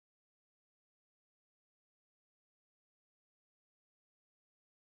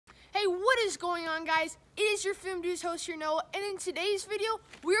Hey, what is going on, guys? It is your Film Dudes host here, Noah, and in today's video,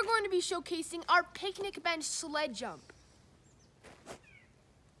 we're going to be showcasing our picnic bench sled jump.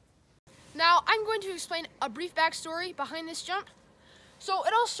 Now, I'm going to explain a brief backstory behind this jump. So,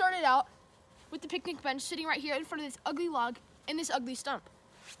 it all started out with the picnic bench sitting right here in front of this ugly log and this ugly stump.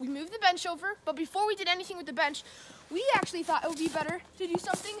 We moved the bench over, but before we did anything with the bench, we actually thought it would be better to do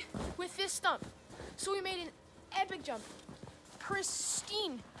something with this stump. So we made an epic jump.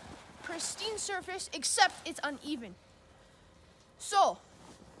 Pristine surface, except it's uneven. So,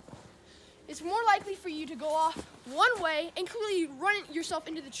 it's more likely for you to go off one way and clearly run yourself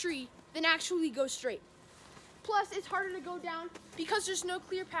into the tree than actually go straight. Plus, it's harder to go down because there's no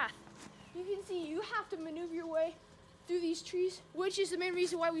clear path. You can see you have to maneuver your way through these trees, which is the main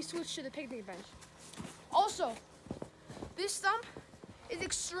reason why we switched to the picnic bench. Also, this stump is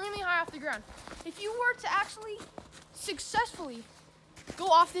extremely high off the ground. If you were to actually successfully go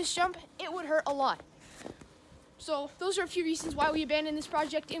off this jump, it would hurt a lot. So those are a few reasons why we abandoned this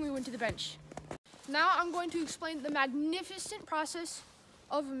project and we went to the bench. Now I'm going to explain the magnificent process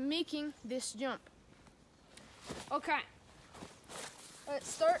of making this jump. Okay, let's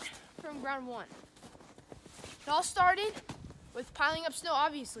start from ground one. It all started with piling up snow,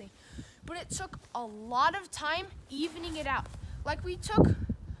 obviously, but it took a lot of time evening it out. Like, we took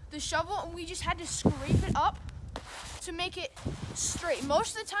the shovel and we just had to scrape it up to make it straight.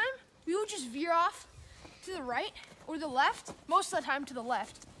 Most of the time, we would just veer off to the right or the left, most of the time to the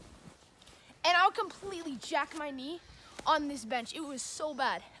left. And I would completely jack my knee on this bench. It was so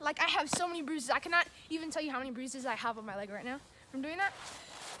bad. Like, I have so many bruises. I cannot even tell you how many bruises I have on my leg right now from doing that.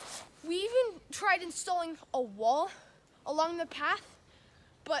 We even tried installing a wall along the path,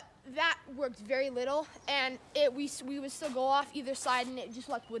 but that worked very little, and we would still go off either side, and it just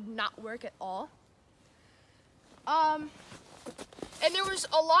would not work at all. And there was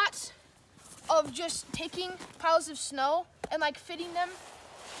a lot of just taking piles of snow and fitting them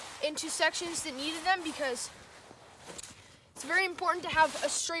into sections that needed them, because it's very important to have a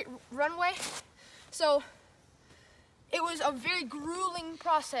straight runway. So it was a very grueling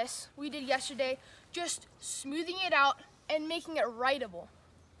process we did yesterday, just smoothing it out and making it rideable.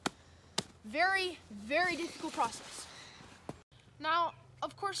 Very, very difficult process. Now,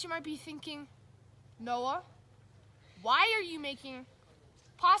 of course, you might be thinking, Noah, why are you making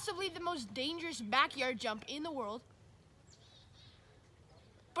possibly the most dangerous backyard jump in the world?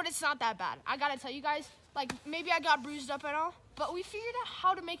 But it's not that bad. I gotta tell you guys, maybe I got bruised up and all, but we figured out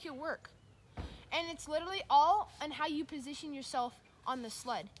how to make it work. And it's literally all on how you position yourself on the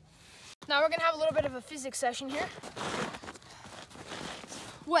sled. Now we're gonna have a little bit of a physics session here.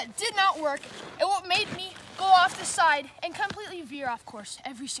 What did not work, and what made me go off the side and completely veer off course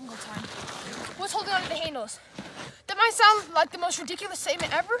every single time, was holding on to the handles. That might sound like the most ridiculous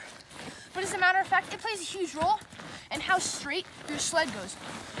statement ever, but as a matter of fact, it plays a huge role in how straight your sled goes.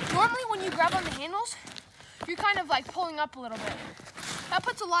 Normally when you grab on the handles, you're kind of pulling up a little bit. That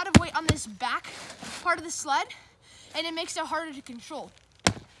puts a lot of weight on this back part of the sled, and it makes it harder to control.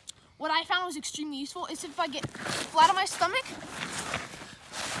 What I found was extremely useful is if I get flat on my stomach,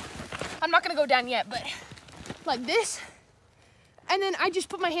 I'm not gonna go down yet, but like this, and then I just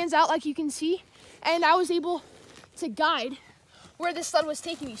put my hands out like you can see, and I was able to guide where the sled was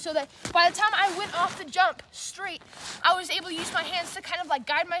taking me, so that by the time I went off the jump straight, I was able to use my hands to kind of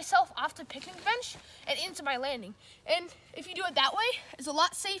guide myself off the picnic bench and into my landing. And if you do it that way, it's a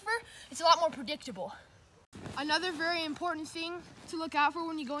lot safer, it's a lot more predictable. Another very important thing to look out for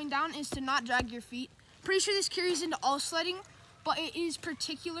when you're going down is to not drag your feet. Pretty sure this carries into all sledding, but it is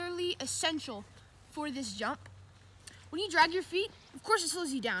particularly essential for this jump. When you drag your feet, of course it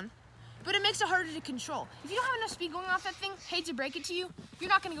slows you down, but it makes it harder to control. If you don't have enough speed going off that thing, hate to break it to you, you're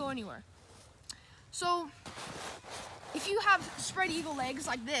not gonna go anywhere. So, if you have spread eagle legs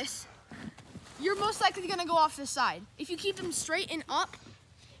like this, you're most likely gonna go off this side. If you keep them straight and up,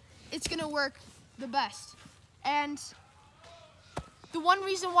 it's gonna work the best. And the one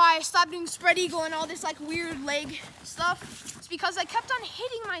reason why I stopped doing spread eagle and all this weird leg stuff is because I kept on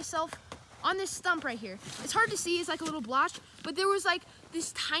hitting myself on this stump right here. It's hard to see, it's like a little blotch, but there was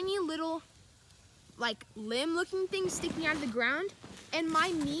this tiny little limb looking thing sticking out of the ground, and my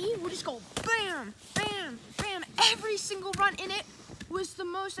knee would just go bam, bam, bam. Every single run in it was the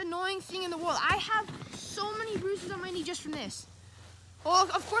most annoying thing in the world. I have so many bruises on my knee just from this. Well,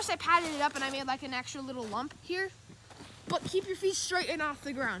 of course I padded it up and I made an extra little lump here, but keep your feet straight and off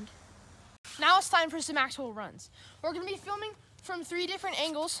the ground. Now it's time for some actual runs. We're gonna be filming from 3 different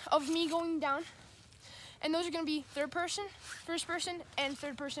angles of me going down, and those are gonna be third person, first person, and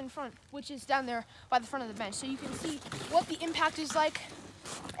third person front, which is down there by the front of the bench. So you can see what the impact is like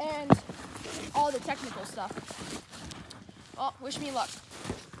and all the technical stuff. Well, wish me luck.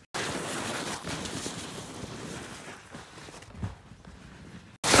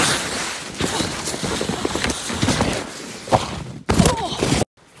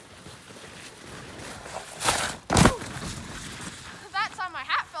 That time my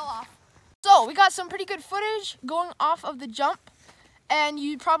hat fell off. So we got some pretty good footage going off of the jump, and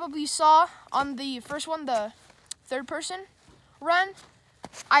you probably saw on the first one, the third person run,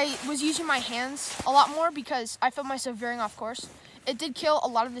 I was using my hands a lot more because I felt myself veering off course. It did kill a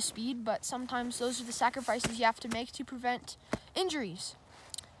lot of the speed, but sometimes those are the sacrifices you have to make to prevent injuries.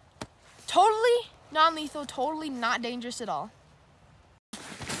 Totally non-lethal, totally not dangerous at all.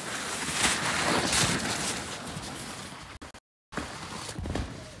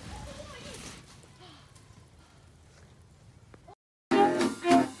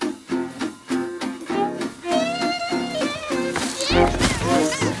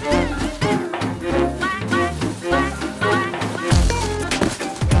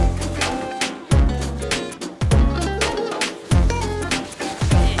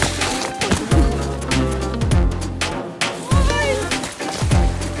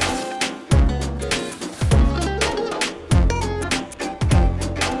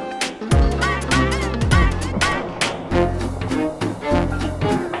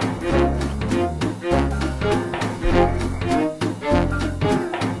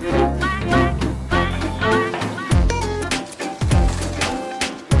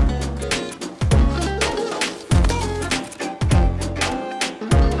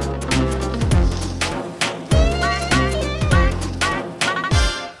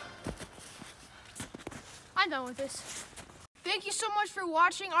 I'm done with this. Thank you so much for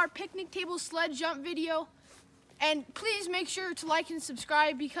watching our picnic table sled jump video. And please make sure to like and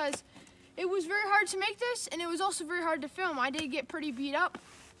subscribe because it was very hard to make this and it was also very hard to film. I did get pretty beat up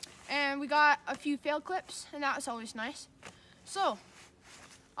and we got a few fail clips and that was always nice. So,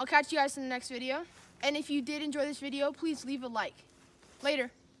 I'll catch you guys in the next video. And if you did enjoy this video, please leave a like. Later.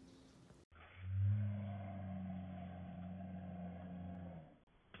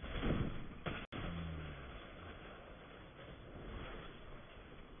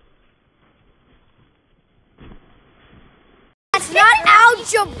 That's not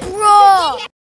algebra!